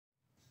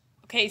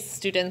Okay,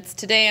 students,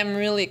 today I'm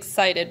really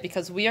excited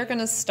because we are going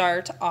to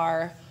start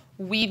our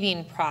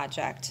weaving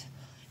project,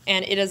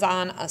 and it is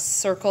on a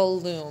circle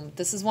loom.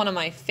 This is one of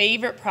my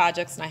favorite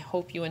projects, and I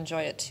hope you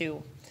enjoy it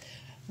too.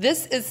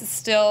 This is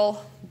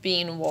still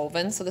being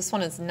woven, so this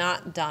one is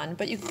not done,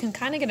 but you can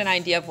kind of get an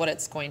idea of what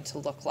it's going to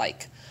look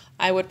like.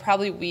 I would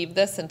probably weave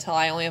this until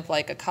I only have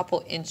like a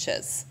couple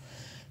inches.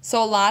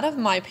 So a lot of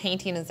my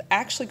painting is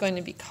actually going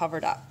to be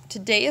covered up.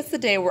 Today is the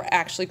day we're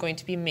actually going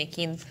to be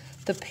making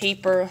the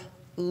paper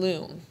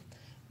loom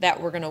that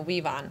we're going to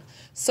weave on.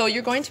 So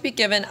you're going to be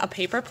given a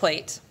paper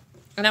plate,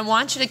 and I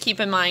want you to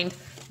keep in mind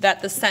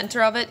that the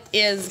center of it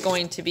is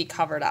going to be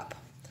covered up.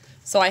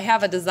 So I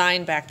have a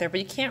design back there, but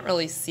you can't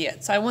really see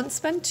it. So I wouldn't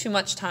spend too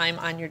much time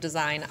on your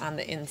design on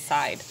the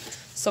inside.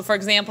 So for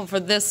example, for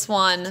this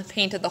one,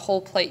 painted the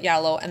whole plate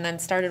yellow and then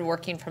started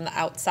working from the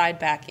outside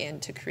back in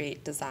to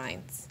create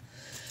designs.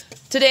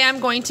 Today I'm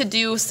going to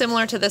do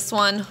similar to this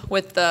one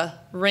with the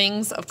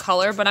rings of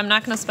color, but I'm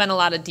not going to spend a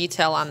lot of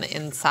detail on the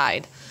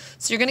inside.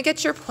 So you're going to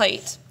get your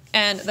plate,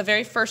 and the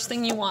very first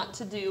thing you want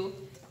to do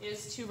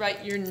is to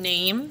write your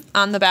name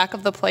on the back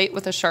of the plate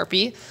with a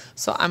Sharpie.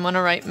 So I'm going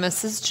to write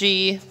Mrs.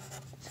 G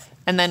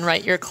and then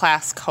write your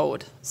class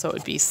code. So it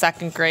would be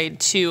 2nd grade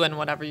 2 and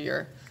whatever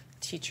your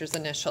teacher's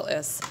initial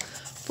is.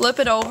 Flip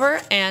it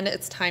over and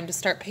it's time to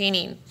start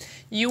painting.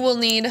 You will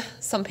need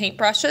some paint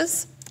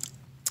brushes,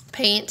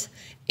 paint,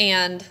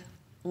 and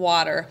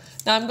water.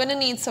 Now I'm going to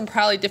need some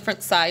probably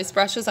different size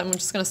brushes. I'm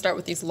just going to start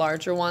with these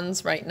larger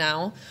ones right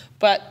now,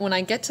 but when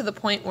I get to the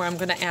point where I'm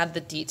going to add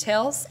the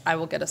details, I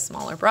will get a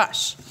smaller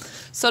brush.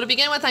 So to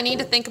begin with, I need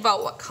to think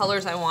about what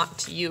colors I want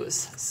to use.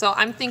 So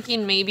I'm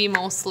thinking maybe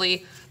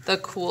mostly the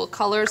cool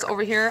colors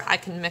over here. I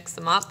can mix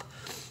them up.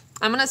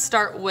 I'm going to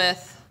start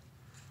with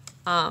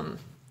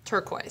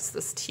turquoise,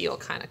 this teal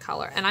kind of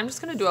color, and I'm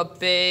just going to do a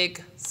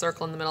big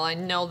circle in the middle. I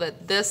know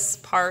that this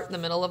part in the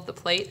middle of the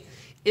plate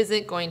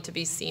isn't going to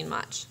be seen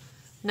much.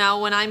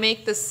 Now when I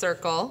make this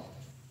circle,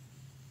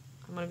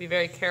 I'm going to be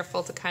very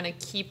careful to kind of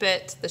keep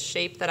it the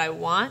shape that I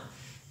want.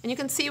 And you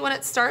can see when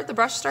the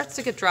brush starts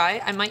to get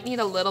dry, I might need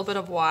a little bit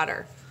of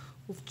water.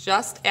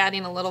 Just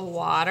adding a little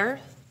water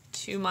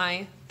to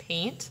my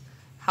paint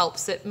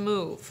helps it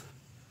move.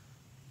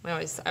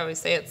 I always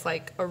say it's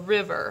like a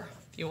river.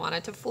 If you want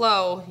it to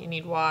flow, you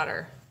need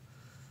water.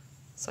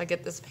 So I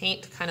get this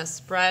paint to kind of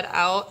spread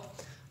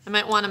out. I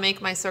might want to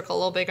make my circle a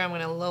little bigger. I'm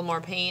going to add a little more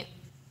paint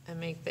and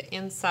make the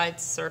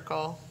inside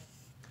circle.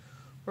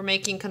 We're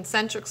making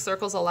concentric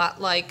circles a lot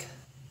like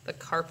the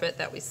carpet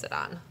that we sit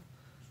on.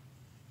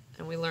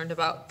 And we learned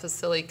about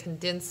Vasily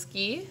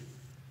Kandinsky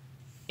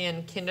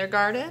in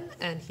kindergarten,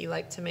 and he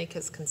liked to make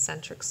his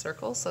concentric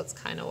circles, so that's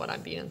kind of what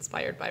I'm being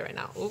inspired by right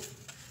now. Oop.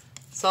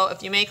 So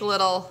if you make a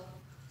little,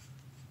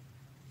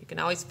 you can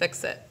always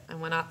fix it. I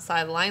went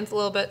outside the lines a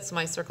little bit, so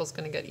my circle's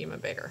going to get even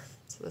bigger.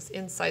 So this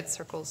inside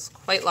circle is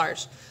quite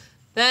large.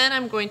 Then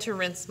I'm going to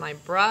rinse my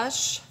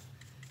brush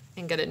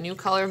and get a new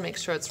color, make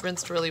sure it's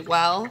rinsed really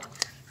well.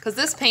 Because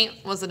this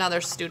paint was another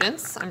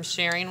student's, I'm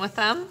sharing with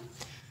them,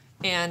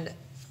 and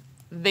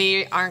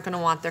they aren't going to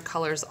want their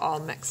colors all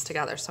mixed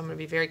together. So I'm going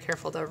to be very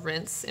careful to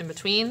rinse in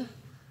between. I'm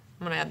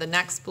going to add the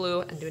next blue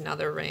and do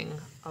another ring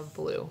of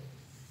blue.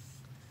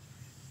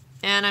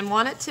 And I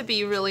want it to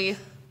be really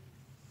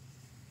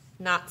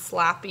not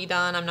sloppy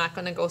done. I'm not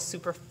going to go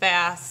super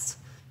fast.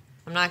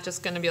 I'm not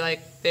just going to be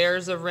like,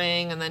 there's a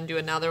ring, and then do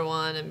another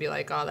one and be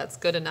like, oh, that's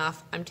good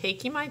enough. I'm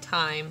taking my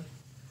time,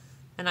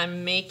 and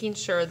I'm making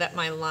sure that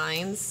my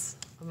lines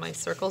of my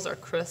circles are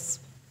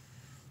crisp.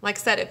 Like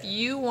I said, if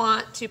you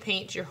want to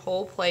paint your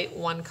whole plate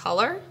one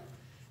color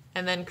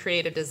and then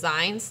create a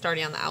design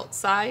starting on the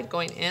outside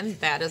going in,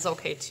 that is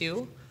okay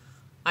too.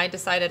 I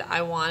decided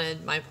I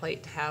wanted my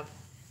plate to have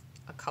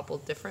a couple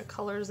different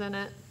colors in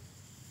it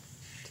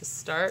to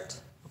start.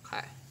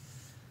 Okay.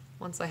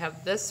 Once I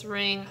have this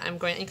ring,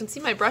 you can see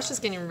my brush is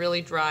getting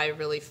really dry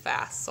really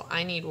fast, so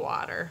I need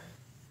water.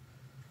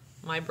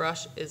 My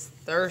brush is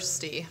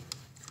thirsty.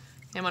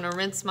 I'm going to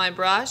rinse my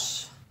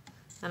brush,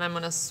 and I'm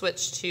going to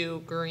switch to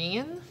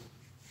green.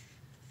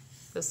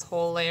 This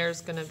whole layer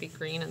is going to be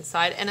green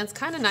inside, and it's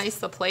kind of nice.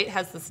 The plate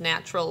has this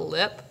natural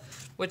lip,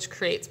 which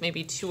creates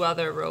maybe 2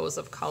 other rows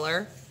of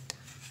color.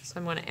 So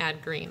I'm going to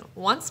add green.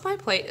 Once my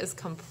plate is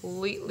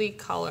completely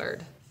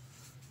covered,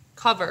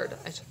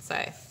 I should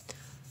say,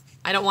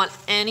 I don't want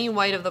any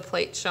white of the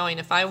plate showing.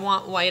 If I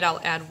want white, I'll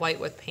add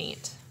white with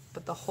paint,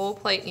 but the whole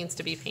plate needs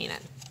to be painted.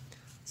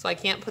 So I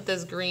can't put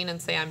this green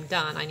and say I'm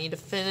done. I need to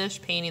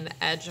finish painting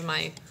the edge of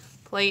my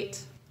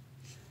plate.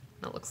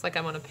 And it looks like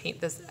I'm going to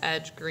paint this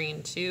edge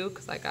green too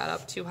because I got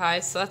up too high.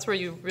 So that's where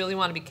you really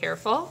want to be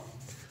careful.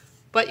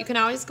 But you can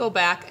always go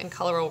back and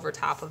color over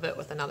top of it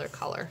with another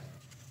color.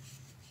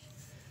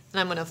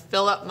 And I'm going to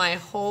fill up my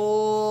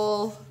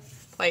whole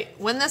plate.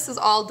 When this is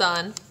all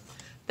done,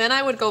 then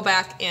I would go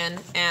back in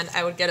and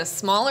I would get a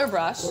smaller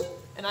brush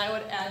and I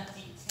would add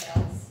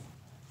details.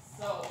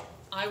 So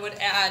I would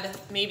add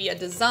maybe a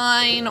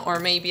design, or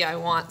maybe I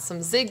want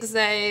some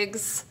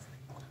zigzags.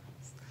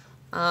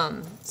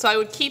 So I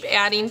would keep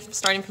adding,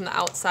 starting from the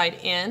outside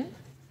in.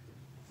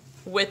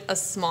 with a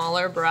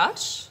smaller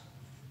brush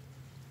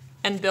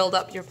and build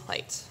up your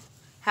plate.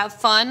 Have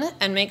fun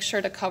and make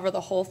sure to cover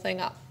the whole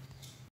thing up.